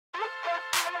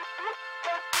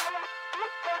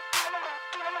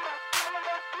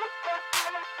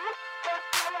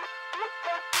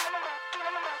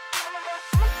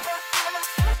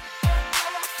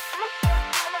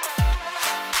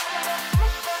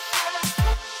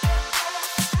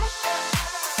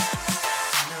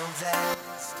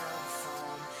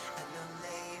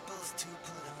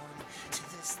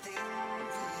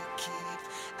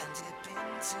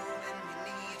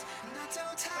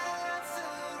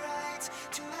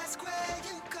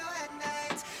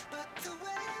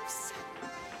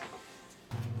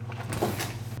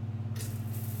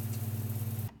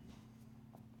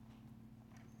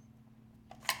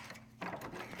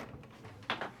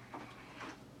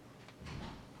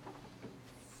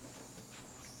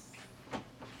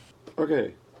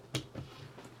Okay,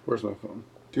 where's my phone?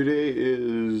 Today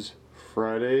is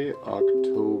Friday,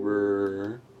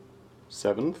 October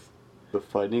 7th. The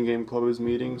fighting game club is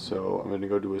meeting, so I'm going to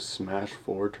go do a Smash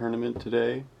 4 tournament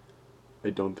today. I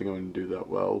don't think I'm going to do that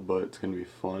well, but it's going to be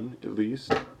fun, at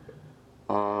least.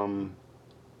 I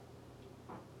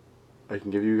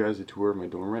can give you guys a tour of my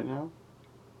dorm right now.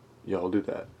 Yeah, I'll do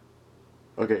that.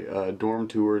 Okay, dorm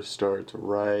tour starts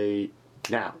right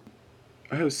now.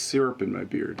 I have syrup in my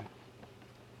beard.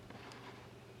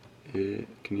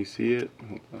 Can you see it?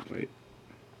 Hold on, wait.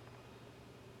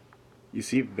 You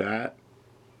see that?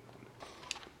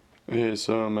 Okay,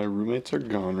 so my roommates are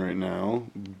gone right now,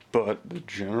 but the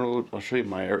general, I'll show you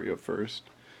my area first.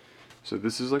 So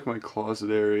this is like my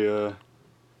closet area.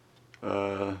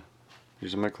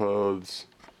 These are my clothes.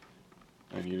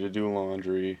 I need to do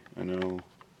laundry, I know.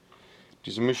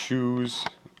 These are my shoes.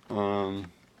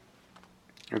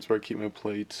 That's where I keep my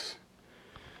plates.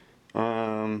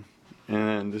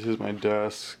 And this is my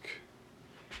desk.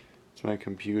 It's my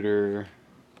computer.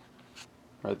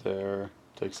 Right there.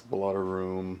 Takes up a lot of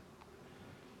room.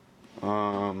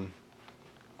 I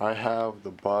have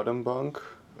the bottom bunk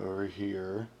over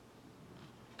here.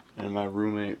 And my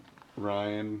roommate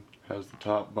Ryan has the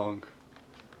top bunk.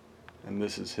 And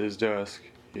this is his desk.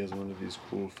 He has one of these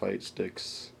cool fight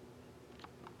sticks.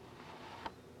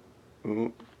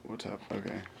 Ooh, what's up?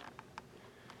 Okay.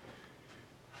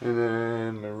 And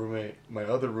then my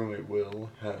other roommate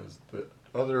Will, has the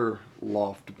other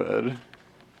loft bed.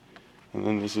 And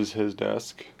then this is his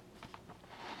desk.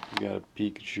 We got a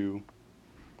Pikachu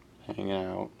hanging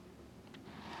out.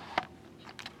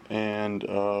 And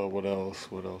what else?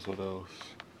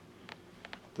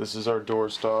 This is our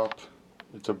doorstop.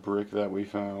 It's a brick that we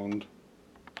found.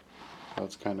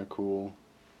 That's kind of cool.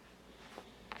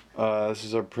 This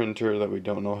is our printer that we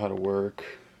don't know how to work.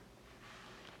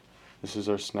 This is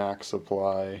our snack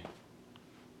supply.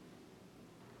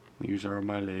 These are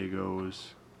my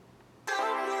Legos.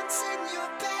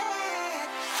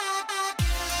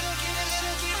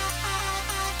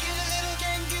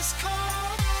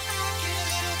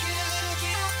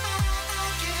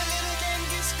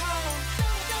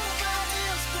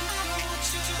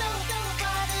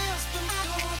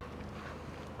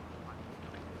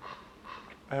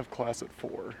 I have class at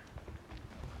 4.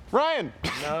 Ryan!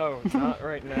 No, not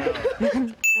right now. This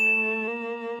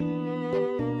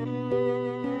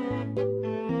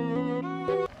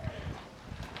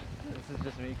is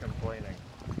just me complaining.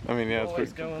 I mean, yeah, it's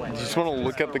pretty. You just want to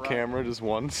look at the camera just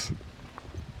once?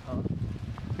 Huh?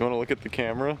 You want to look at the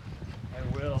camera? I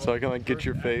will. So I can like get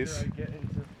your face?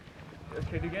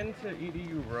 Okay, to get into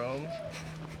EDU Rome,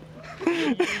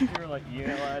 you use your like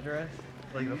email address,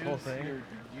 like the full thing.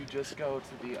 You just go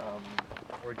to the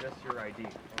or just your ID,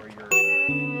 or your.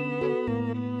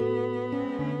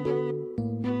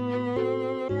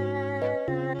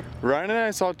 Ryan and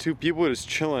I saw 2 people just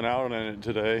chilling out on it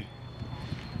today.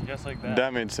 Just like that.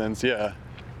 That made sense, yeah.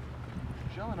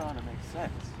 chilling on it makes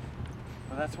sense.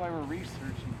 But that's why we're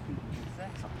researching people with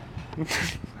sex on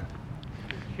it.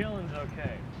 Chilling's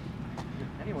okay.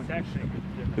 Anyone Sex can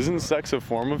shake. Isn't sex a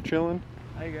form of chilling?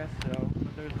 I guess so,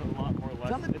 but there's a lot more less.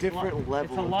 It's on a different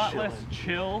level. It's a lot of less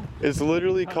chill. It's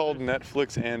literally called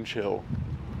Netflix and chill.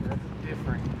 That's a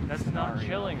different. That's scenario. not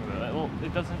chilling though. Well,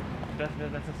 it doesn't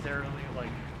necessarily like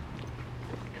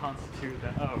constitute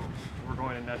that. Oh, we're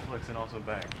going to Netflix and also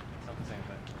bang. It's not the same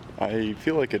thing. I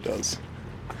feel like it does.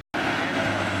 Wait,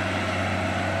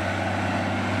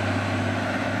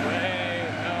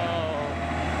 no.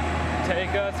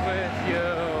 Take us with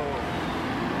you.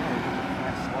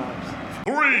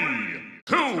 3,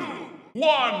 2,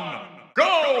 1,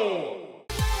 go!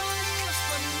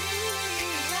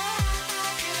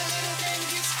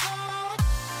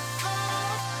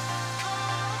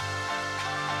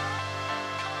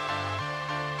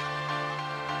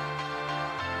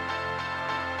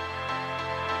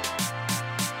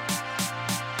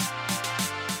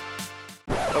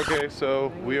 Okay,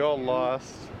 so we all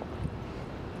lost.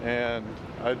 and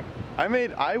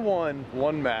I won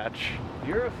one match.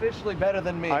 You're officially better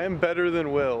than me. I am better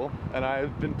than Will, and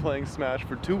I've been playing Smash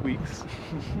for 2 weeks.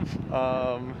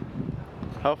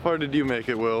 How far did you make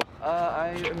it, Will? I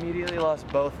immediately lost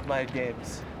both my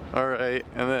games. All right,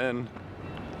 and then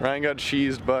Ryan got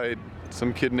cheesed by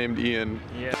some kid named Ian.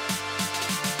 Yeah.